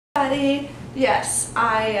everybody. Yes,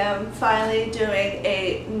 I am finally doing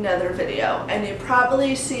another video, and you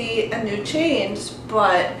probably see a new change,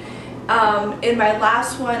 but in my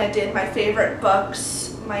last one I did my favorite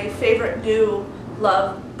books, my favorite new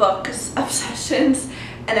love books obsessions,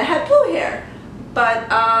 and I had blue hair, but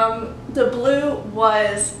the blue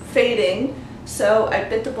was fading, so I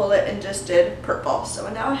bit the bullet and just did purple.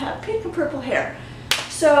 So now I have pink and purple hair.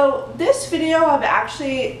 So this video I've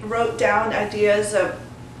actually wrote down ideas of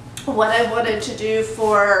what I wanted to do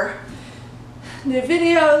for new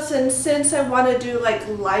videos, and since I want to do like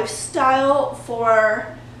lifestyle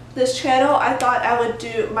for this channel, I thought I would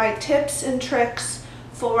do my tips and tricks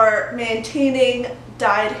for maintaining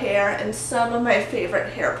dyed hair and some of my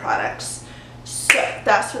favorite hair products. So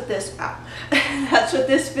that's what this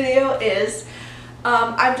video is.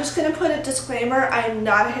 I'm just going to put a disclaimer. I am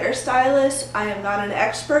not a hairstylist. I am not an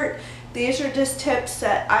expert. These are just tips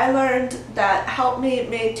that I learned that help me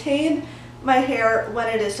maintain my hair when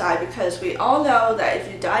it is dyed, because we all know that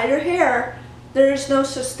if you dye your hair, there's no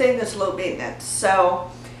such thing as low maintenance.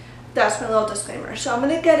 So that's my little disclaimer. So I'm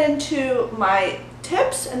going to get into my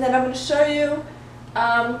tips, and then I'm going to show you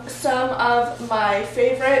some of my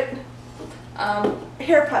favorite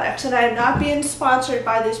hair products, and I am not being sponsored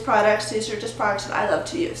by these products. These are just products that I love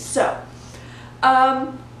to use. So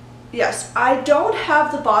yes, I don't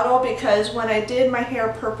have the bottle because when I did my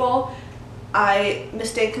hair purple I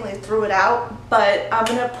mistakenly threw it out, but I'm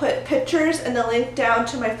gonna put pictures and the link down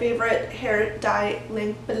to my favorite hair dye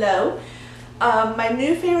link below. My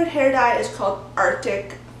new favorite hair dye is called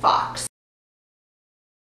Arctic Fox.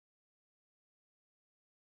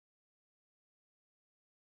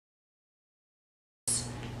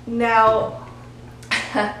 Now,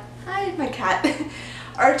 hi my cat.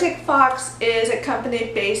 Arctic Fox is a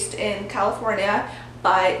company based in California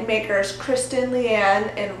by makers Kristen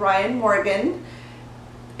Leanne and Ryan Morgan.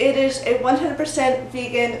 It is a 100%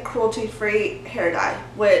 vegan, cruelty-free hair dye,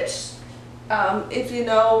 which if you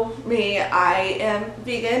know me, I am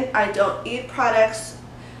vegan. I don't eat products,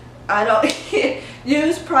 I don't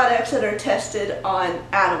use products that are tested on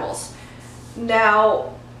animals.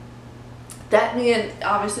 Now, that means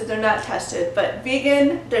obviously they're not tested, but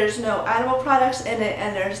vegan, there's no animal products in it,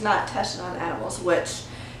 and there's not tested on animals, which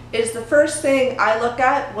is the first thing I look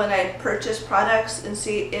at when I purchase products and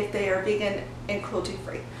see if they are vegan and cruelty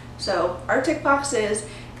free. So Arctic Fox it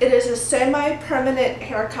is a semi-permanent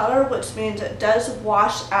hair color, which means it does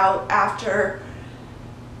wash out after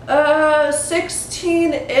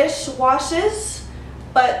 16-ish washes,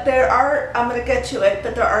 but there are, I'm going to get to it,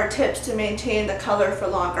 but there are tips to maintain the color for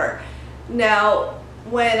longer. Now,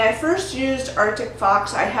 when I first used Arctic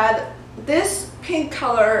Fox, I had this pink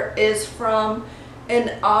color is from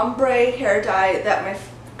an ombre hair dye that my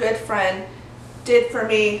good friend did for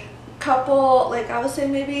me a couple, like I would say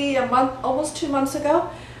maybe a month, almost 2 months ago,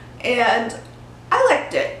 and I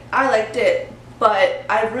liked it, but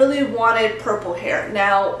I really wanted purple hair.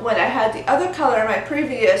 Now, when I had the other color in my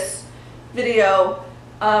previous video,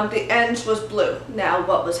 the ends was blue. Now,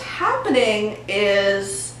 what was happening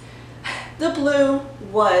is the blue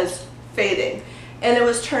was fading and it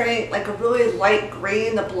was turning like a really light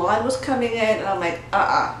green. The blonde was coming in, and I'm like,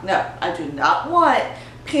 no, I do not want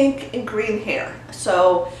pink and green hair.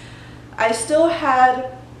 So I still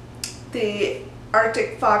had the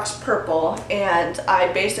Arctic Fox purple, and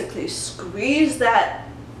I basically squeezed that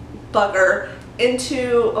bugger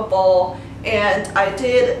into a bowl, and I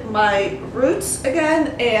did my roots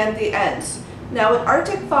again and the ends. Now with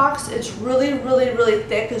Arctic Fox, it's really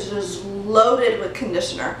thick. It's just loaded with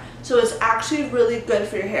conditioner, so it's actually really good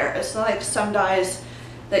for your hair. It's not like some dyes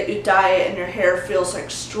that you dye it and your hair feels like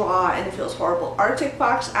straw and it feels horrible. Arctic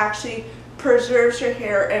Fox actually preserves your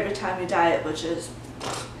hair every time you dye it, which is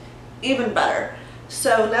even better.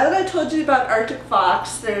 So now that I told you about Arctic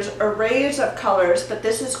Fox, there's arrays of colors, but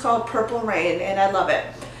this is called Purple Rain, and I love it.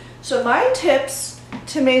 So my tips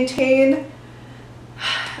to maintain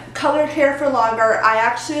colored hair for longer, I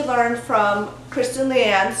actually learned from Kristen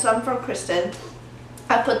Leanne, some from Kristen.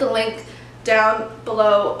 I put the link down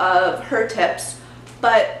below of her tips,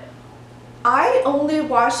 but I only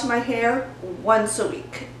wash my hair once a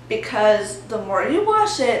week, because the more you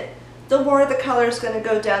wash it, the more the color is going to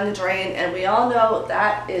go down the drain, and we all know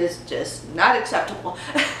that is just not acceptable.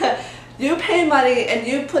 You pay money and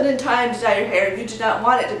you put in time to dye your hair, you do not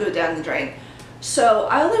want it to go down the drain. So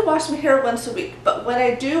I only wash my hair once a week, but when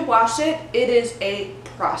I do wash it, it is a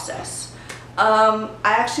process. I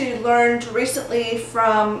actually learned recently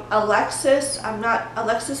from Alexis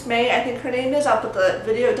May, I think her name is, I'll put the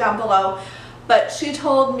video down below, but she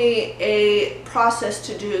told me a process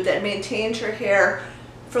to do that maintains your hair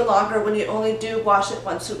for longer when you only do wash it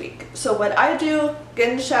once a week. So what I do, get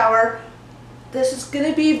in the shower. This is going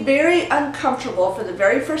to be very uncomfortable for the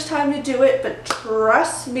very first time you do it, but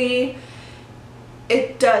trust me,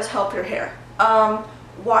 it does help your hair.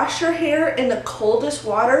 Wash your hair in the coldest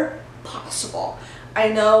water possible. I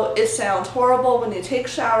know it sounds horrible when you take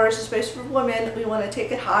showers, especially for women. We want to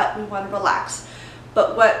take it hot, we want to relax.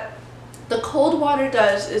 But what the cold water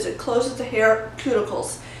does is it closes the hair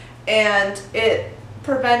cuticles and it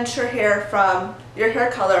prevents your hair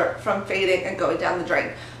color from fading and going down the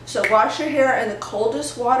drain. So wash your hair in the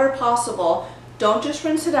coldest water possible. Don't just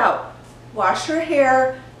rinse it out. Wash your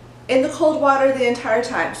hair in the cold water the entire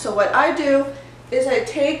time. So what I do is I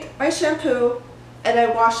take my shampoo and I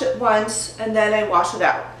wash it once and then I wash it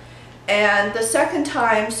out. And the second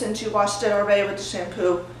time, since you washed it already with the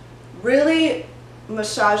shampoo, really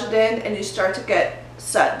massage it in and you start to get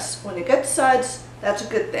suds. When you get suds, that's a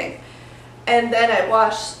good thing. And then I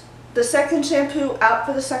wash the second shampoo out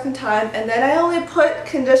for the second time, and then I only put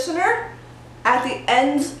conditioner at the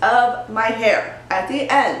ends of my hair, at the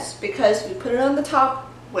ends, because if you put it on the top,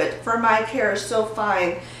 for my hair is so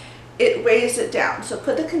fine, it weighs it down. So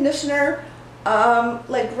put the conditioner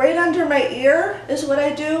like right under my ear is what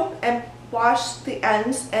I do, and wash the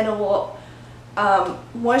ends, and it will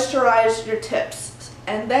moisturize your tips.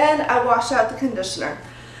 And then I wash out the conditioner.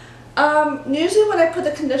 Usually when I put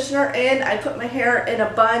the conditioner in, I put my hair in a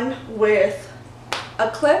bun with a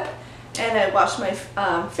clip, and I wash my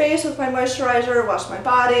face with my moisturizer, wash my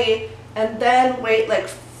body, and then wait like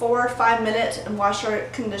 4 or 5 minutes and wash your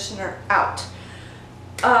conditioner out.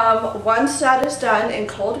 Once that is done in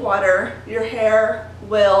cold water, your hair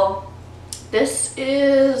will, this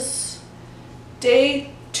is day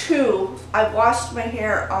 2. I washed my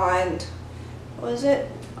hair on, what was it?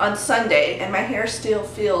 On Sunday, and my hair still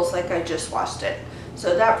feels like I just washed it.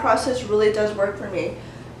 So that process really does work for me.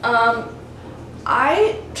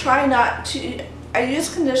 I try not to, I use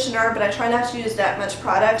conditioner, but I try not to use that much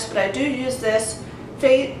products, but I do use this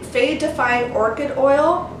Fade Defying Orchid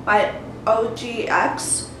Oil by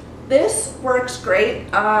OGX. This works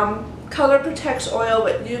great. Color Protects Oil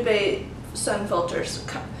with UV sun filters.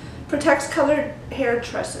 Protects colored hair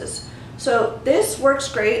tresses. So this works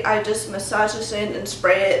great. I just massage this in and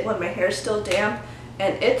spray it when my hair is still damp,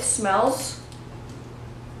 and it smells,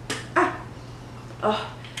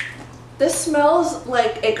 this smells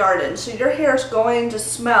like a garden. So your hair is going to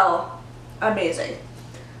smell amazing.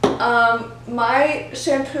 My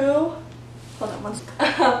shampoo, hold on one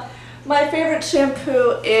second. My favorite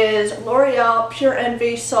shampoo is L'Oreal Pure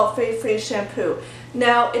Envy Sulfate-Free Shampoo.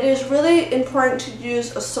 Now, it is really important to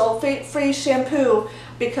use a sulfate-free shampoo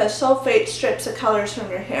because sulfate strips the colors from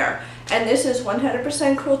your hair. And this is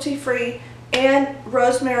 100% cruelty-free, and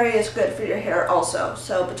rosemary is good for your hair also.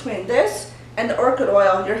 So between this and the orchid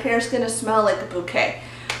oil, your hair is going to smell like a bouquet.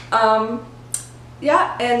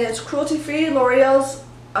 Yeah, and it's cruelty-free. L'Oreal's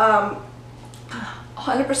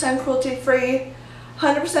 100% cruelty-free,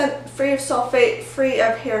 100% free of sulfate, free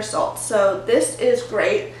of hair salt. So this is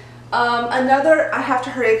great. Another, I have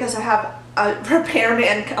to hurry because I have a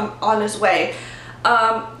repairman come on his way.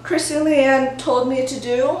 Christine Leanne told me to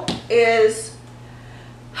do is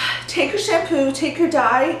take your shampoo, take your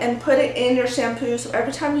dye, and put it in your shampoo. So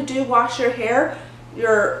every time you do wash your hair,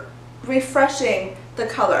 you're refreshing the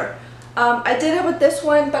color. I did it with this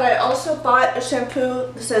one, but I also bought a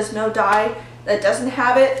shampoo that says no dye that doesn't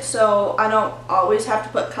have it, so I don't always have to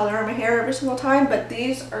put color in my hair every single time, but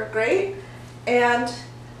these are great. And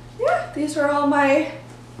yeah, these are all my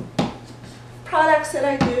products that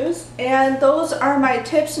I use, and those are my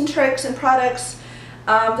tips and tricks and products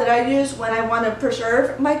that I use when I want to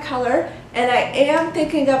preserve my color. And I am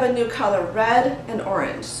thinking of a new color, red and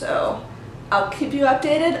orange, so I'll keep you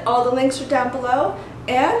updated. All the links are down below,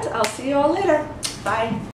 and I'll see you all later. Bye.